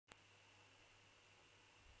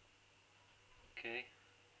Okay,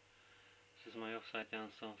 this is my upside down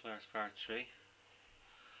sunflowers part 3.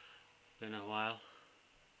 Been a while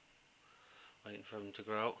waiting for them to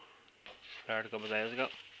grow. Started a couple of days ago.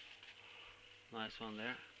 Nice one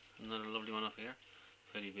there. Another lovely one up here.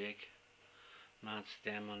 Pretty big. Mad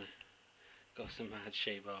stem on it. Got some mad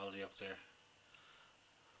shape all the way up there.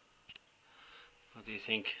 What do you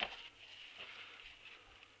think?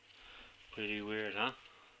 Pretty weird, huh?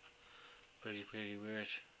 Pretty weird.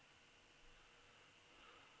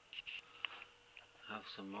 Have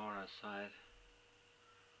some more outside.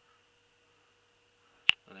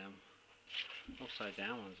 But upside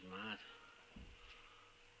down one's mad.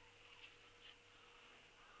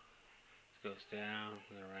 It goes down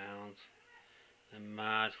and around. A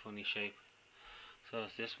mad funny shape. So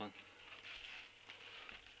is this one.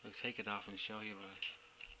 I'll take it off and show you, but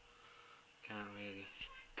I can't really.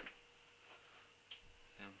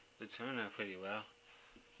 They turn out pretty well.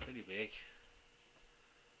 Pretty big.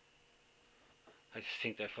 I just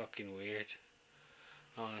think they're fucking weird.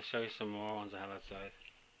 Oh, I'll show you some more ones I have outside.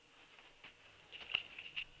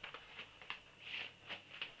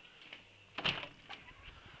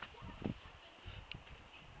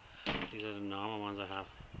 These are the normal ones I have.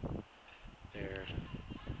 They're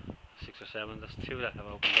 6 or 7. There's 2 that have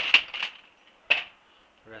opened up.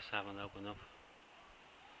 The rest haven't opened up.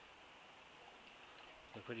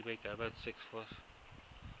 They're pretty big. They're about 6 foot.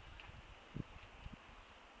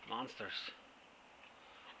 Monsters.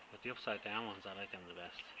 But the upside down ones, I like them the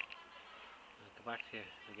best. I'll go back to you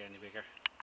if they get any bigger.